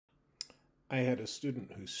I had a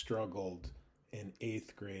student who struggled in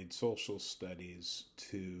eighth grade social studies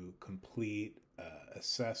to complete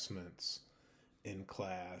assessments in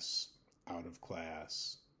class, out of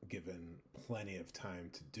class, given plenty of time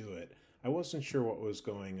to do it. I wasn't sure what was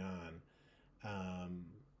going on. Um,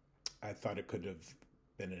 I thought it could have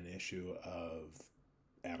been an issue of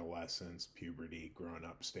adolescence, puberty, growing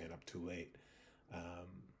up, staying up too late. Um,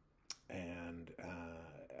 and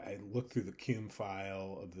I looked through the cum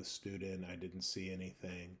file of the student. I didn't see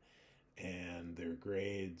anything, and their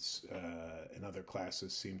grades in other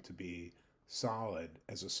classes seemed to be solid.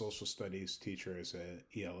 As a social studies teacher, as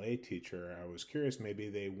a ELA teacher, I was curious maybe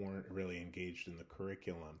they weren't really engaged in the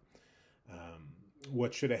curriculum. Um,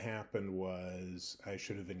 what should have happened was I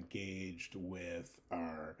should have engaged with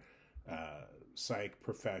our psych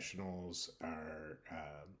professionals, our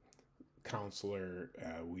counselor.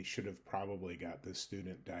 We should have probably got the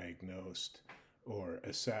student diagnosed or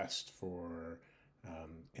assessed for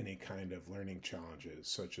any kind of learning challenges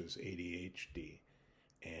such as ADHD.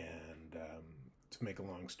 And to make a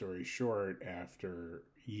long story short, after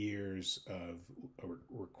years of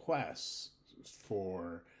requests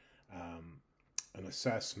for an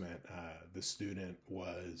assessment, the student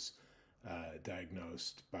was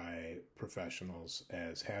diagnosed by professionals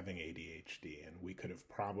as having ADHD, and we could have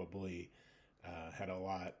probably had a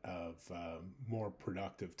lot of more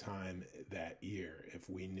productive time that year if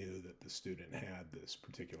we knew that the student had this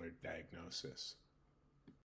particular diagnosis.